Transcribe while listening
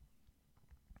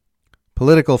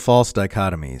Political false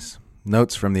dichotomies.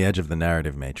 Notes from the edge of the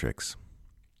narrative matrix.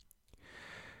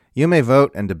 You may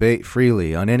vote and debate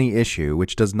freely on any issue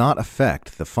which does not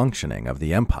affect the functioning of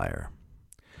the empire.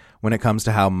 When it comes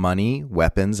to how money,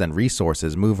 weapons, and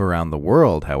resources move around the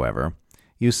world, however,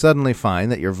 you suddenly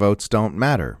find that your votes don't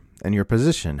matter, and your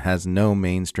position has no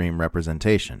mainstream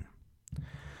representation.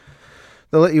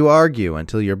 They'll let you argue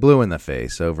until you're blue in the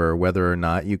face over whether or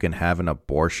not you can have an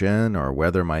abortion or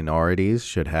whether minorities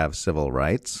should have civil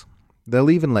rights. They'll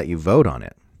even let you vote on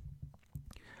it.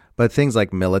 But things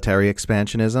like military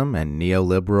expansionism and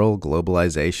neoliberal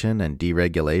globalization and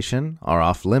deregulation are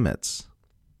off limits.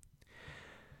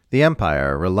 The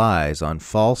empire relies on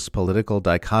false political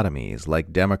dichotomies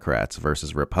like Democrats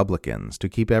versus Republicans to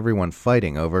keep everyone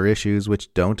fighting over issues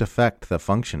which don't affect the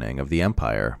functioning of the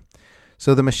empire,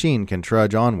 so the machine can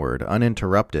trudge onward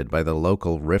uninterrupted by the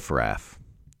local riffraff.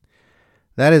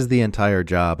 That is the entire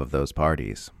job of those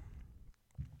parties.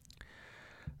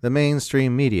 The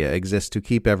mainstream media exists to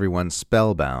keep everyone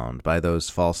spellbound by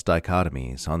those false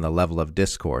dichotomies on the level of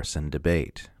discourse and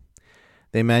debate.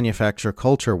 They manufacture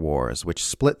culture wars which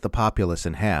split the populace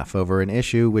in half over an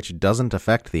issue which doesn't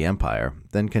affect the empire,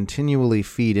 then continually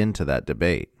feed into that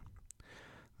debate.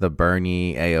 The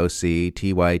Bernie, AOC,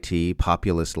 TYT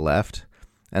populist left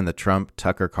and the Trump,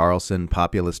 Tucker Carlson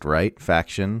populist right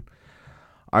faction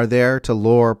are there to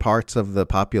lure parts of the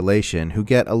population who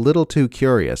get a little too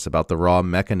curious about the raw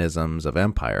mechanisms of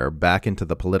empire back into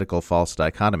the political false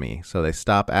dichotomy so they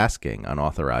stop asking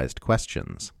unauthorized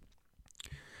questions.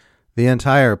 The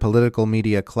entire political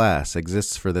media class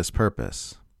exists for this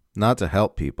purpose, not to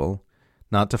help people,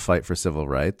 not to fight for civil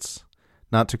rights,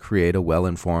 not to create a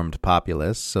well-informed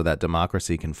populace so that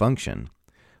democracy can function,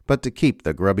 but to keep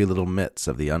the grubby little mitts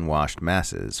of the unwashed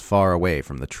masses far away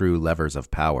from the true levers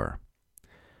of power.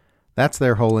 That's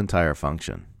their whole entire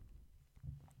function.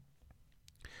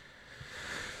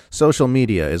 Social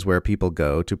media is where people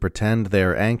go to pretend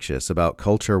they're anxious about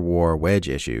culture war wedge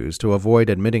issues to avoid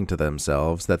admitting to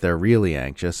themselves that they're really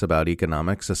anxious about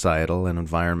economic, societal, and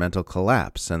environmental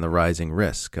collapse and the rising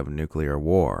risk of nuclear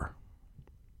war.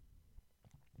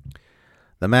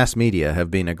 The mass media have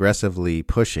been aggressively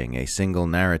pushing a single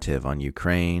narrative on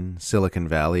Ukraine. Silicon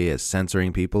Valley is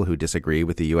censoring people who disagree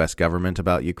with the U.S. government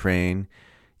about Ukraine.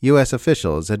 U.S.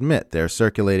 officials admit they're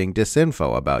circulating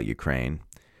disinfo about Ukraine,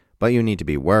 but you need to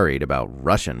be worried about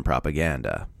Russian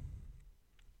propaganda.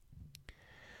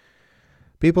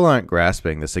 People aren't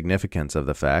grasping the significance of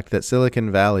the fact that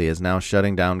Silicon Valley is now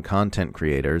shutting down content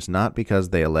creators not because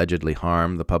they allegedly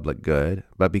harm the public good,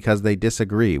 but because they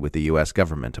disagree with the U.S.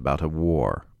 government about a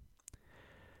war.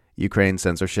 Ukraine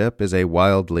censorship is a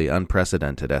wildly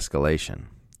unprecedented escalation.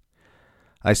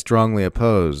 I strongly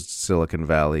opposed Silicon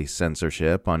Valley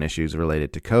censorship on issues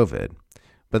related to COVID,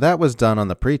 but that was done on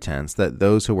the pretense that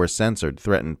those who were censored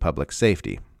threatened public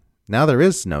safety. Now there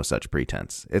is no such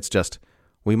pretense. It's just,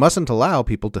 we mustn't allow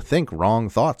people to think wrong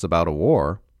thoughts about a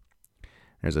war.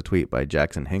 There's a tweet by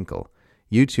Jackson Hinkle.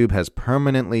 YouTube has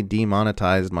permanently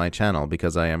demonetized my channel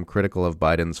because I am critical of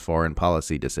Biden's foreign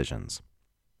policy decisions.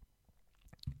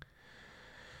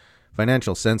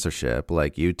 Financial censorship,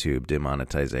 like YouTube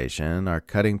demonetization,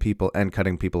 cutting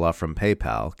people off from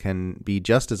PayPal can be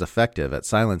just as effective at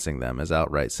silencing them as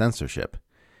outright censorship,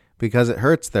 because it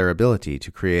hurts their ability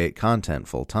to create content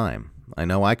full-time. I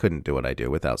know I couldn't do what I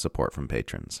do without support from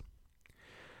patrons.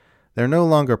 They're no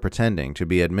longer pretending to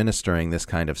be administering this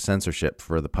kind of censorship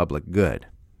for the public good.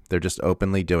 They're just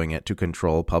openly doing it to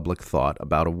control public thought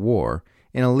about a war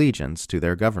in allegiance to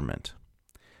their government.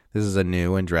 This is a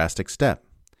new and drastic step,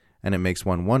 and it makes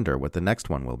one wonder what the next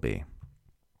one will be.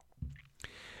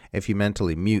 If you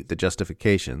mentally mute the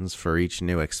justifications for each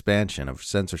new expansion of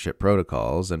censorship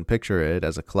protocols and picture it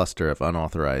as a cluster of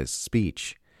unauthorized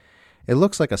speech, it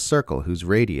looks like a circle whose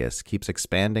radius keeps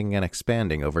expanding and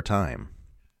expanding over time.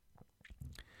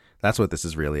 That's what this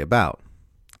is really about,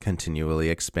 continually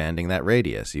expanding that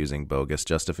radius using bogus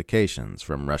justifications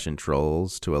from Russian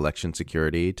trolls to election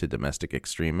security to domestic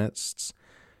extremists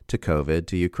to COVID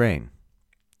to Ukraine.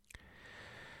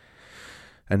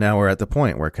 And now we're at the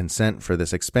point where consent for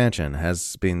this expansion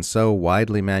has been so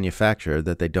widely manufactured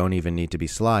that they don't even need to be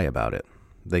sly about it.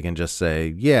 They can just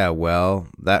say, yeah, well,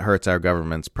 that hurts our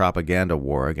government's propaganda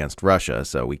war against Russia,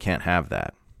 so we can't have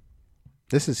that.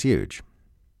 This is huge.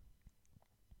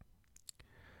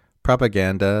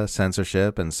 Propaganda,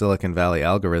 censorship, and Silicon Valley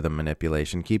algorithm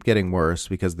manipulation keep getting worse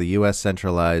because the U.S.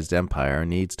 centralized empire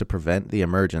needs to prevent the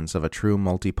emergence of a true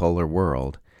multipolar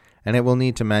world, and it will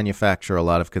need to manufacture a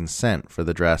lot of consent for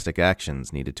the drastic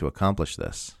actions needed to accomplish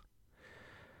this.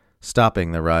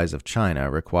 Stopping the rise of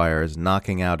China requires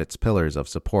knocking out its pillars of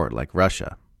support like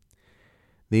Russia.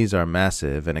 These are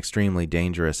massive and extremely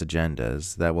dangerous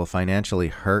agendas that will financially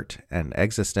hurt and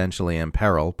existentially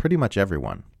imperil pretty much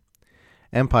everyone.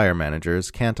 Empire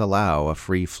managers can't allow a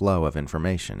free flow of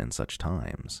information in such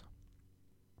times.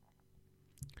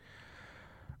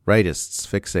 Rightists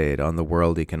fixate on the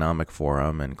World Economic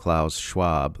Forum and Klaus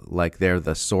Schwab like they're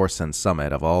the source and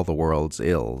summit of all the world's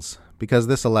ills, because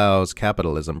this allows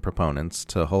capitalism proponents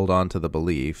to hold on to the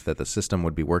belief that the system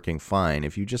would be working fine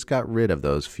if you just got rid of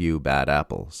those few bad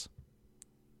apples.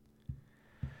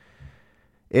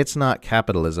 It's not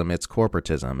capitalism, it's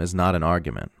corporatism is not an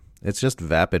argument. It's just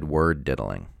vapid word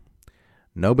diddling.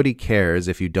 Nobody cares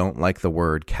if you don't like the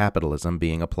word capitalism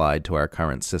being applied to our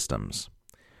current systems.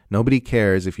 Nobody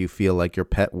cares if you feel like your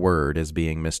pet word is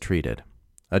being mistreated.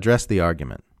 Address the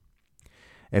argument.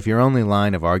 If your only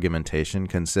line of argumentation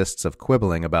consists of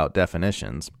quibbling about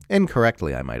definitions,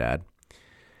 incorrectly I might add,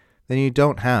 then you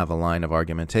don't have a line of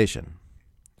argumentation.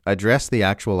 Address the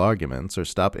actual arguments or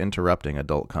stop interrupting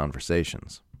adult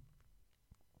conversations.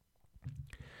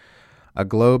 A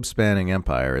globe-spanning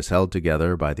empire is held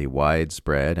together by the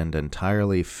widespread and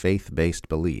entirely faith-based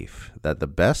belief that the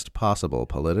best possible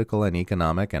political and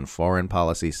economic and foreign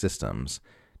policy systems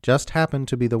just happen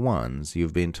to be the ones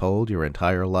you've been told your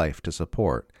entire life to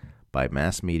support by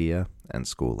mass media and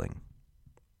schooling.